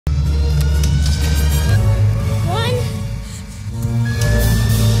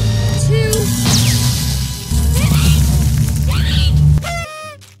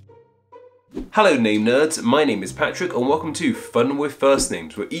Hello name nerds, my name is Patrick and welcome to Fun with First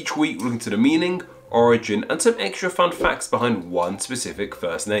Names, where each week we look into the meaning, origin and some extra fun facts behind one specific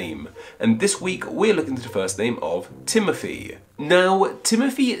first name. And this week we're looking into the first name of Timothy. Now,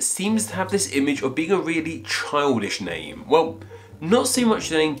 Timothy seems to have this image of being a really childish name. Well, not so much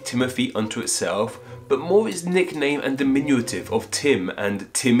the name Timothy unto itself, but more its nickname and diminutive of Tim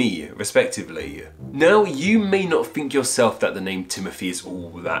and Timmy, respectively. Now, you may not think yourself that the name Timothy is all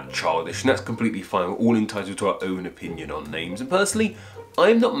that childish, and that's completely fine. We're all entitled to our own opinion on names, and personally,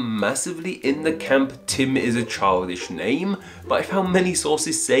 I'm not massively in the camp Tim is a childish name, but I found many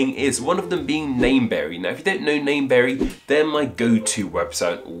sources saying it is, one of them being Nameberry. Now if you don't know Nameberry, they're my go-to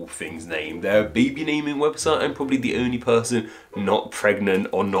website on all things name. They're a baby naming website. I'm probably the only person not pregnant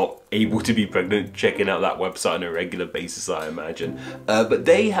or not able to be pregnant checking out that website on a regular basis, I imagine. But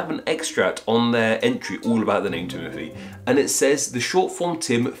they have an extract on their entry all about the name Timothy, and it says the short form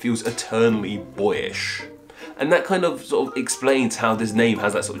Tim feels eternally boyish. And that kind of sort of explains how this name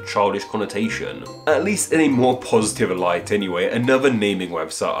has that sort of childish connotation. At least in a more positive light anyway. Another naming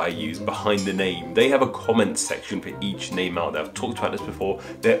website I use, Behind the Name, they have a comment section for each name out there. I've talked about this before,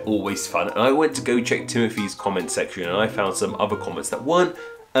 they're always fun. And I went to go check Timothy's comment section and I found some other comments that weren't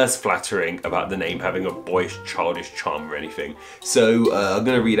as flattering about the name having a boyish, childish charm or anything. So I'm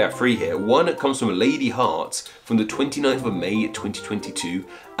going to read out three here. One comes from Lady Hearts from the 29th of May 2022,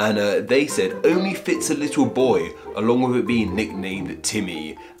 and they said, only fits a little boy, along with it being nicknamed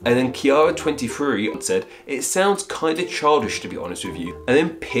Timmy. And then Kiara23 said, it sounds kinda childish to be honest with you. And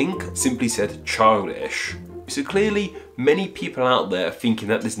then Pink simply said childish. So clearly, many people out there are thinking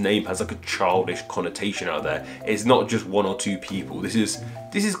that this name has like a childish connotation out there. It's not just one or two people. This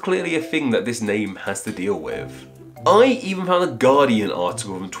is clearly a thing that this name has to deal with. I even found a Guardian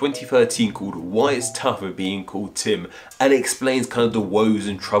article from 2013 called Why It's Tougher Being Called Tim, and it explains kind of the woes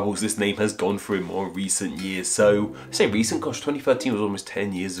and troubles this name has gone through in more recent years. So, I say recent, gosh, 2013 was almost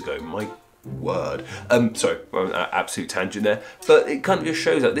 10 years ago, my word. Sorry, an absolute tangent there, but it kind of just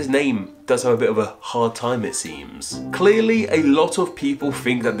shows that this name does have a bit of a hard time, it seems. Clearly, a lot of people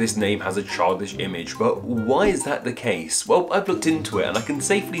think that this name has a childish image, but why is that the case? Well, I've looked into it and I can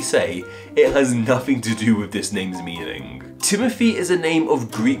safely say it has nothing to do with this name's meaning. Timothy is a name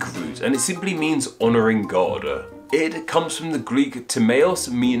of Greek root and it simply means honouring God. It comes from the Greek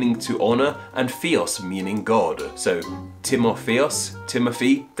Timaeos, meaning to honour, and Theos, meaning God. So, Timotheos,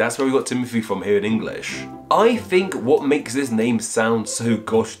 Timothy, that's where we got Timothy from here in English. I think what makes this name sound so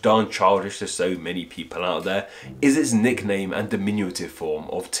gosh darn childish to so many people out there is its nickname and diminutive form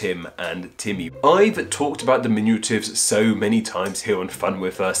of Tim and Timmy. I've talked about diminutives so many times here on Fun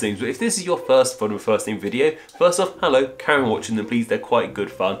with First Names, but if this is your first Fun with First Name video, first off, hello, carry on watching them please, they're quite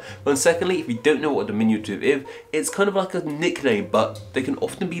good fun. But secondly, if you don't know what a diminutive is, it's kind of like a nickname, but they can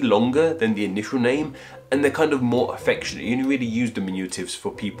often be longer than the initial name, and they're kind of more affectionate. You only really use diminutives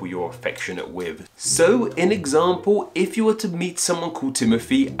for people you're affectionate with. So, in example, if you were to meet someone called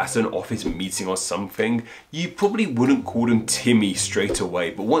Timothy at an office meeting or something, you probably wouldn't call them Timmy straight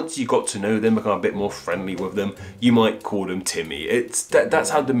away, but once you got to know them, become a bit more friendly with them, you might call them Timmy. That's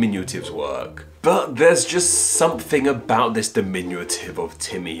how diminutives work. But there's just something about this diminutive of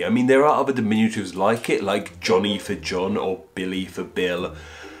Timmy. I mean, there are other diminutives like it, like Johnny for John or Billy for Bill.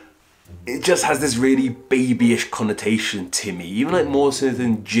 It just has this really babyish connotation, Timmy, even like more so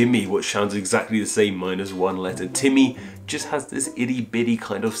than Jimmy, which sounds exactly the same minus one letter. Timmy just has this itty bitty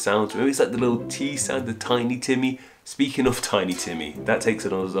kind of sound. Maybe it's like the little T sound, the tiny Timmy. Speaking of tiny Timmy, that takes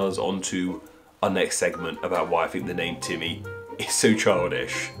us on to our next segment about why I think the name Timmy is so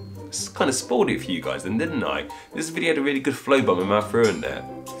childish. Kind of spoiled it for you guys then, didn't I? This video had a really good flow, but my mouth ruined it.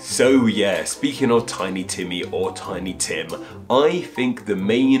 So yeah, speaking of Tiny Timmy or Tiny Tim, I think the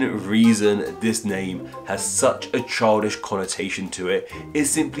main reason this name has such a childish connotation to it is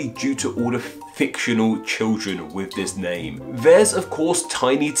simply due to all the fictional children with this name. There's of course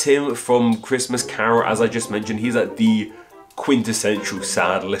Tiny Tim from Christmas Carol, as I just mentioned. He's like the quintessential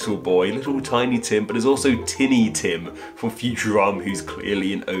sad little boy, little Tiny Tim, but there's also Tinny Tim from Futurama, who's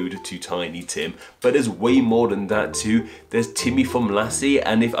clearly an ode to Tiny Tim. But there's way more than that too. There's Timmy from Lassie,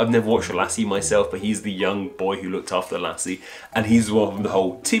 and if I've never watched Lassie myself, but he's the young boy who looked after Lassie, and he's one of the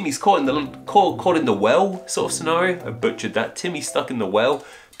whole Timmy's caught in the well sort of scenario. I butchered that. Timmy stuck in the well.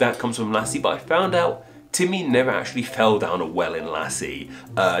 That comes from Lassie, but I found out Timmy never actually fell down a well in Lassie.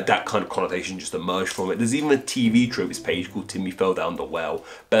 That kind of connotation just emerged from it. There's even a TV tropes page called Timmy Fell Down the Well,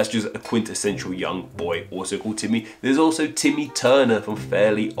 but that's just a quintessential young boy also called Timmy. There's also Timmy Turner from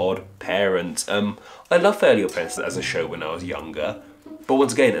Fairly Odd Parents. I love Fairly Odd Parents as a show when I was younger. But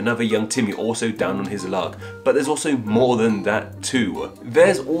once again, another young Timmy also down on his luck. But there's also more than that too.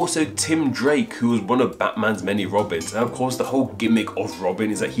 There's also Tim Drake, who was one of Batman's many Robins. And of course, the whole gimmick of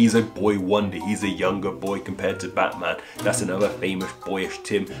Robin is that he's a boy wonder. He's a younger boy compared to Batman. That's another famous boyish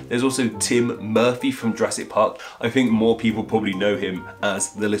Tim. There's also Tim Murphy from Jurassic Park. I think more people probably know him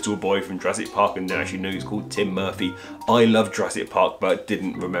as the little boy from Jurassic Park and don't actually know he's called Tim Murphy. I love Jurassic Park, but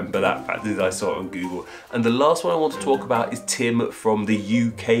didn't remember that fact as I saw it on Google. And the last one I want to talk about is Tim from the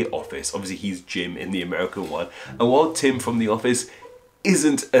UK Office. Obviously he's Jim in the American one. And while Tim from The Office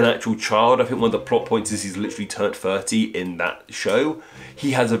isn't an actual child, I think one of the plot points is he's literally turned 30 in that show.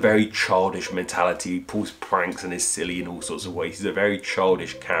 He has a very childish mentality, he pulls pranks and is silly in all sorts of ways. He's a very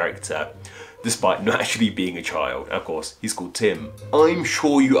childish character, despite not actually being a child. Of course, he's called Tim. I'm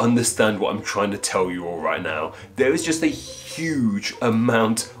sure you understand what I'm trying to tell you all right now. There is just a huge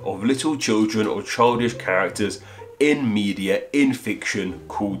amount of little children or childish characters in media, in fiction,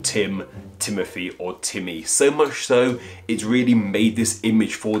 called Tim, Timothy or Timmy. So much so, it's really made this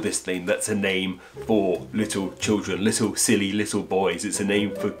image for this name that's a name for little children, little silly little boys. It's a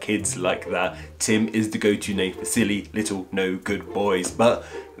name for kids like that. Tim is the go-to name for silly little no good boys. But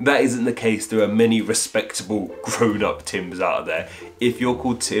that isn't the case. There are many respectable grown-up Tims out there. If you're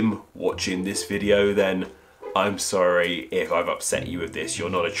called Tim watching this video, then I'm sorry if I've upset you with this. You're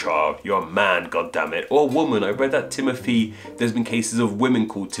not a child, you're a man, goddammit. Or a woman. I read that Timothy, there's been cases of women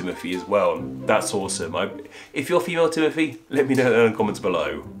called Timothy as well. That's awesome. If you're female Timothy, let me know in the comments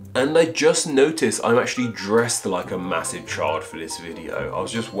below. And I just noticed I'm actually dressed like a massive child for this video. I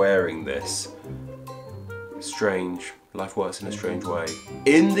was just wearing this. Strange. Life works in a strange way.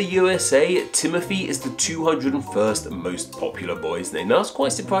 In the USA, Timothy is the 201st most popular boy's name. Now, I was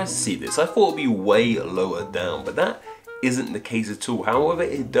quite surprised to see this. I thought it would be way lower down, but that isn't the case at all. However,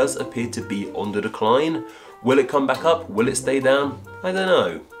 it does appear to be on the decline. Will it come back up? Will it stay down? I don't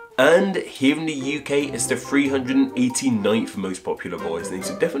know. And here in the UK, it's the 389th most popular boy's name,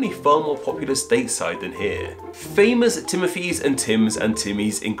 so definitely far more popular stateside than here. Famous Timothys and Tims and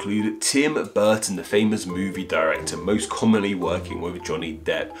Timmys include Tim Burton, the famous movie director, most commonly working with Johnny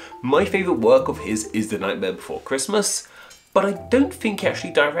Depp. My favourite work of his is The Nightmare Before Christmas, but I don't think he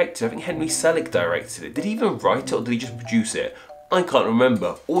actually directed it. I think Henry Selick directed it. Did he even write it or did he just produce it? I can't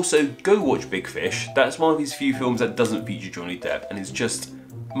remember. Also, go watch Big Fish. That's one of his few films that doesn't feature Johnny Depp and it's just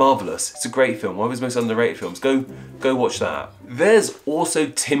marvellous. It's a great film, one of his most underrated films. Go watch that. There's also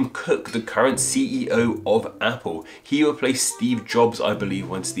Tim Cook, the current CEO of Apple. He replaced Steve Jobs, I believe,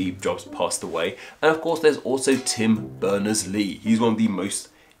 when Steve Jobs passed away. And of course, there's also Tim Berners-Lee. He's one of the most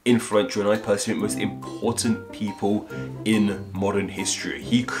influential and I personally think most important people in modern history.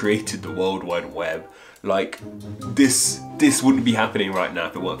 He created the World Wide Web. Like, this wouldn't be happening right now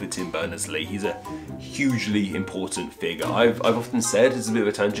if it weren't for Tim Berners-Lee. He's a hugely important figure. I've often said, it's a bit of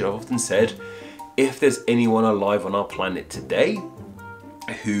a tangent, I've often said, if there's anyone alive on our planet today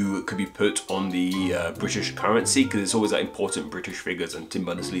who could be put on the British currency, because it's always like important British figures and Tim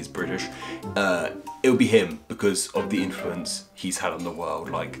Berners-Lee is British, it would be him because of the influence he's had on the world.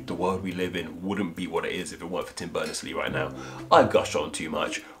 Like, the world we live in wouldn't be what it is if it weren't for Tim Berners-Lee right now. I've gushed on too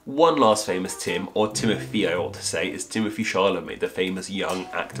much. One last famous Tim, or Timothy I ought to say, is Timothy Chalamet, the famous young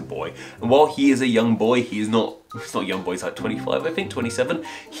actor boy. And while he is a young boy, he's not a young boy, he's like 25 I think, 27.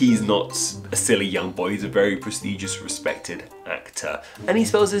 He's not a silly young boy, he's a very prestigious, respected actor. And he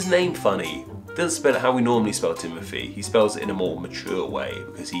spells his name funny. Doesn't spell it how we normally spell Timothy. He spells it in a more mature way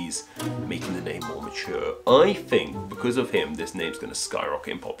because he's making the name more mature. I think because of him, this name's going to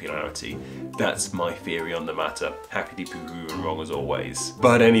skyrocket in popularity. That's my theory on the matter. Happy to be proven wrong as always.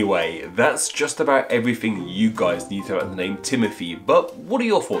 But anyway, that's just about everything you guys need to know about the name Timothy. But what are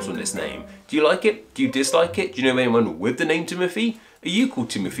your thoughts on this name? Do you like it? Do you dislike it? Do you know anyone with the name Timothy? Are you called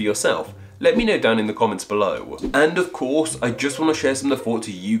Timothy yourself? Let me know down in the comments below. And of course, I just want to share some of the thoughts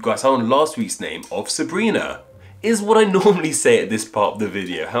to you guys on last week's name of Sabrina. Is what I normally say at this part of the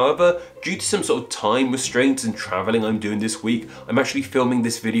video. However, due to some sort of time restraints and traveling I'm doing this week, I'm actually filming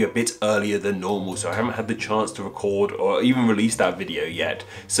this video a bit earlier than normal, so I haven't had the chance to record or even release that video yet.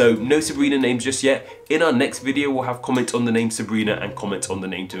 So no Sabrina names just yet. In our next video, we'll have comments on the name Sabrina and comments on the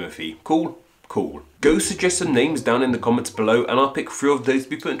name Timothy. Cool? Cool. Go suggest some names down in the comments below and I'll pick 3 of those to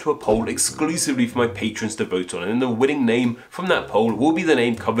be put into a poll exclusively for my patrons to vote on, and the winning name from that poll will be the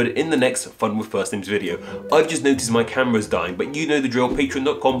name covered in the next Fun with First Names video. I've just noticed my camera's dying, but you know the drill,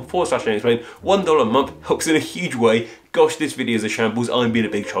 patreon.com/explain. $1 a month helps in a huge way. Gosh, this video is a shambles. I'm being a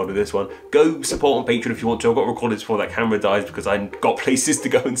big child with this one. Go support on Patreon if you want to. I've got recorded before that camera dies because I've got places to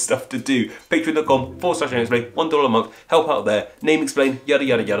go and stuff to do. Patreon.com/NameExplain, $1 a month. Help out there. Name Explain, yada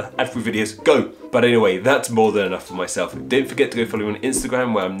yada yada. Ad-free videos, go. But anyway, that's more than enough for myself. Don't forget to go follow me on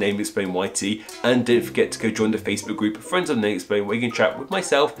Instagram where I'm NameExplainYT, and don't forget to go join the Facebook group Friends of Name Explain where you can chat with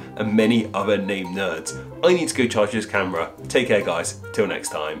myself and many other name nerds. I need to go charge this camera. Take care, guys. Till next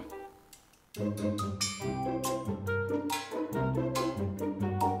time.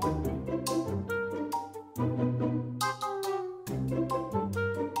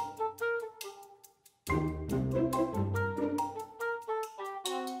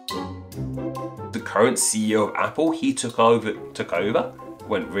 The current CEO of Apple, he took over,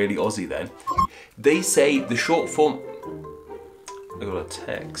 went really Aussie then. They say the short form, I got a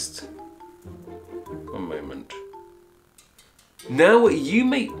text, one moment. Now you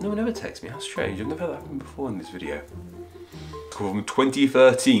may, no, never text me, how strange, I've never had that happen before in this video. From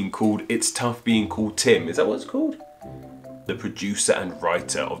 2013 called It's Tough Being Called Tim, is that what it's called? The producer and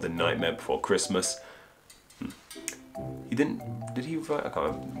writer of The Nightmare Before Christmas. He didn't, did he write, I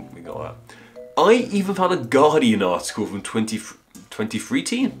can't remember, we got that. I even found a Guardian article from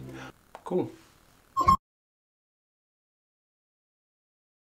 2013. Cool.